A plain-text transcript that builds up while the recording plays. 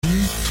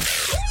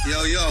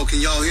Yo,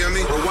 can y'all hear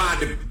me?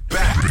 Rewind it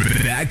back.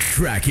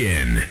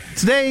 BackTrackin.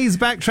 Today's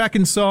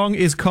BackTrackin song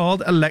is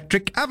called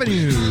Electric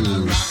Avenue.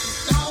 Down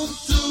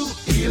to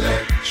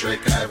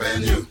Electric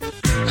Avenue,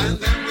 and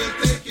then we'll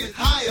take it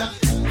higher.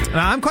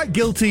 Now, I'm quite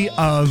guilty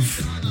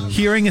of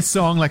hearing a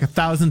song like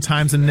 1,000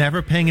 times and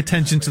never paying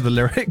attention to the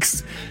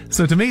lyrics.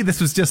 So to me, this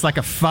was just like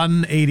a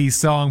fun 80s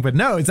song. But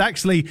no, it's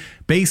actually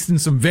based in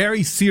some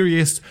very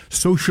serious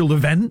social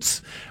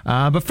events.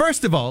 But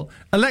first of all,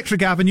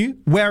 Electric Avenue,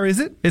 where is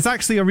it? It's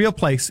actually a real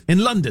place in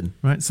London,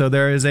 right? So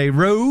there is a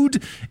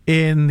road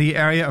in the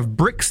area of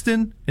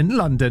Brixton in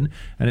London,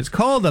 and it's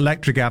called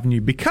Electric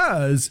Avenue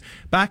because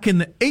back in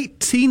the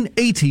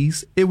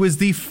 1880s, it was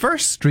the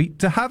first street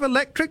to have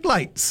electric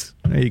lights.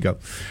 There you go.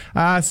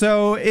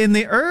 So in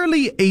the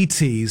early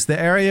 80s, the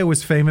area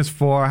was famous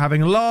for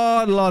having a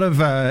lot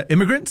of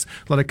immigrants,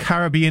 a lot of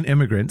Caribbean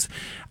immigrants.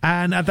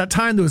 And at that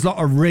time, there was a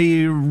lot of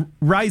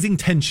rising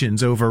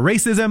tensions over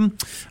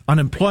racism,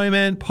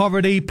 unemployment,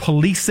 poverty,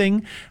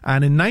 policing.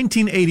 And in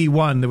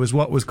 1981, there was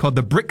what was called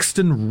the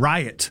Brixton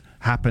Riot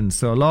happened.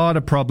 So a lot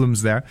of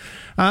problems there.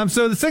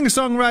 So the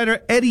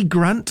singer-songwriter Eddie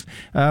Grant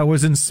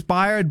was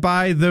inspired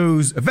by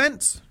those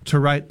events to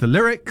write the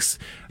lyrics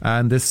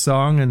and this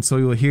song. And so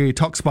you'll hear he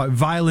talks about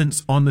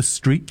violence on the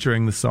street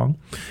during the song.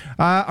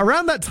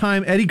 Around that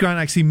time, Eddie Grant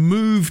actually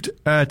moved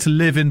to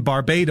live in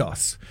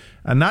Barbados.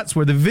 And that's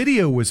where the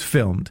video was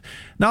filmed.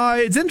 Now,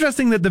 it's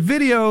interesting that the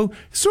video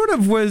sort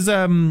of was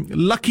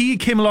lucky, it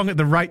came along at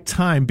the right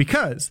time,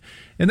 because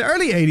in the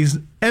early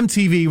 80s,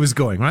 MTV was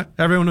going, right?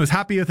 Everyone was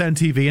happy with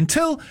MTV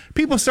until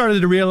people started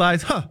to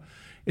realize,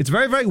 it's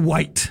very, very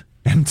white,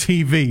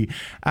 MTV.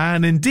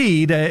 And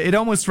indeed, it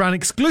almost ran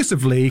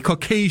exclusively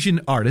Caucasian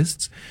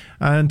artists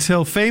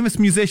until famous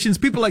musicians,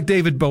 people like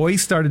David Bowie,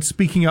 started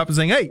speaking up and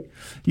saying, hey,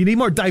 you need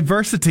more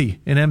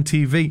diversity in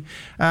MTV.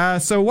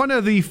 So one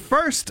of the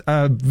first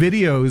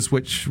videos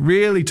which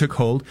really took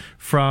hold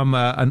from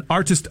an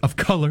artist of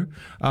color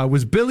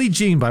was Billie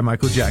Jean by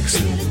Michael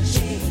Jackson.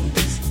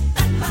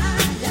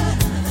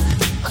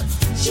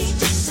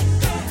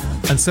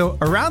 And so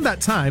around that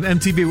time,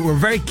 MTV were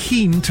very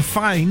keen to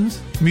find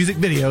music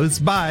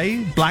videos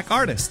by black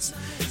artists.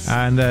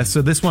 And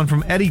so this one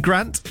from Eddie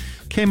Grant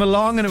came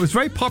along, and it was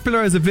very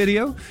popular as a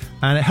video,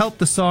 and it helped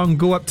the song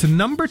go up to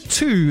number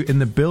 2 in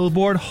the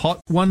Billboard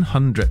Hot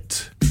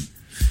 100.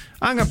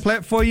 I'm going to play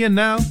it for you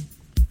now.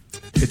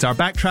 It's our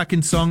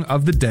BackTrackin song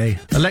of the day,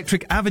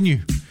 Electric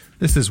Avenue.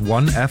 This is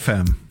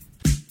 1FM.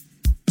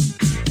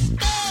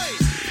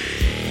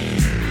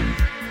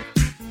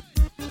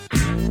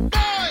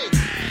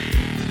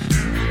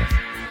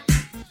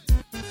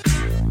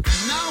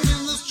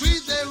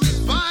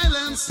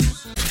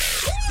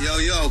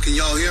 Yo, can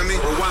y'all hear me?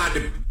 Rewind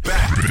it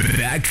back.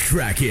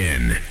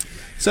 BackTrackin.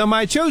 So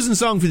my chosen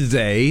song for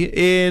today,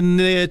 in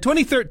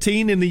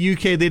 2013 in the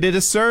UK, they did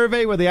a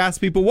survey where they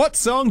asked people, what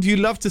song do you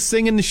love to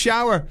sing in the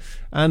shower?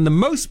 And the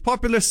most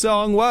popular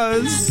song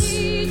was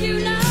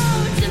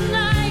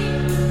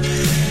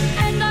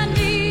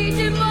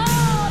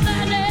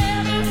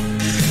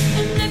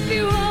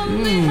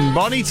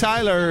Bonnie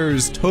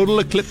Tyler's Total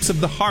Eclipse of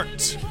the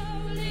Heart.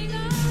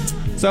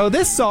 So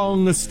this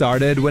song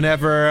started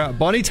whenever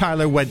Bonnie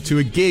Tyler went to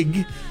a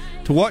gig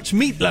to watch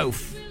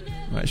Meatloaf.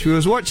 She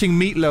was watching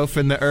Meatloaf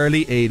in the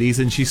early 80s,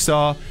 and she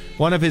saw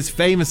one of his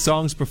famous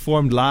songs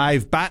performed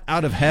live, Bat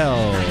Out of Hell.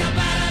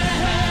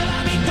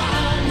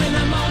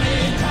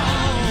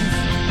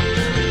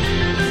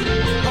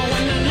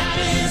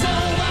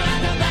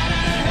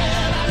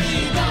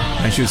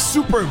 And she was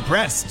super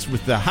impressed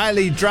with the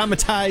highly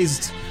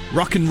dramatized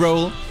rock and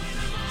roll.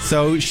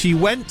 So she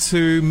went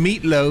to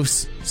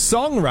Meatloaf's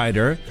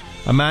songwriter,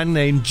 a man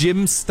named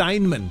Jim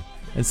Steinman,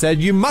 and said,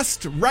 you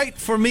must write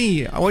for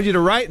me. I want you to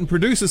write and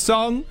produce a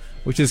song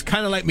which is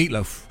kind of like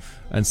Meatloaf.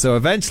 And so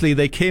eventually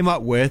they came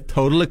up with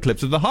Total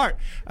Eclipse of the Heart.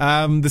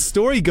 The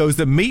story goes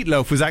that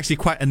Meatloaf was actually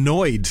quite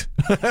annoyed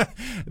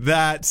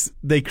that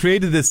they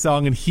created this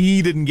song and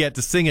he didn't get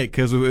to sing it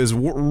because it was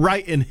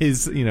right in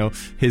his,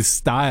 his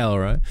style,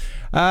 right?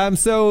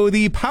 So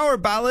the power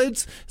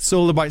ballads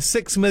sold about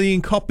 6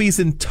 million copies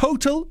in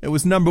total. It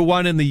was number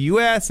 1 in the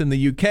US and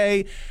the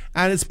UK,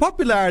 and its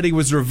popularity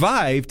was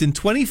revived in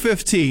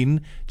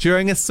 2015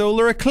 during a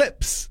solar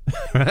eclipse,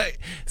 right?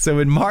 So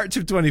in March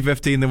of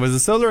 2015, there was a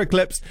solar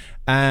eclipse,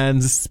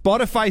 and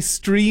Spotify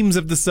streams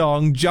of the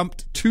song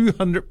jumped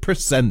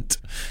 200%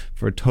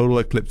 for Total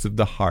Eclipse of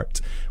the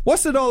Heart.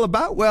 What's it all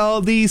about?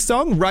 Well, the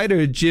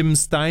songwriter Jim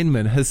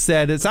Steinman has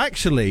said it's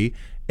actually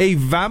a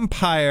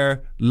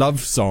vampire love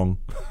song.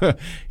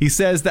 He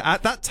says that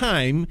at that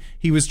time,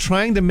 he was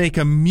trying to make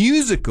a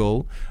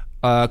musical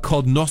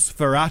called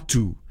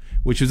Nosferatu,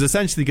 which was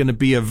essentially going to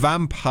be a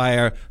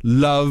vampire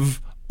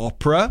love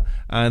opera,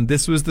 and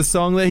this was the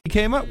song that he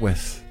came up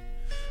with.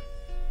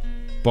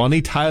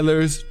 Bonnie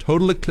Tyler's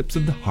Total Eclipse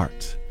of the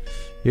Heart.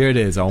 Here it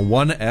is on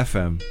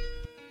 1FM.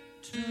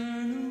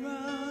 Turn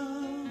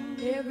around.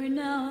 Every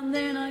now and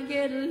then I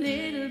get a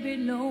little bit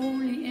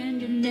lonely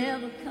and you're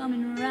never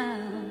coming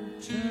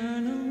around.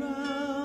 Turn around.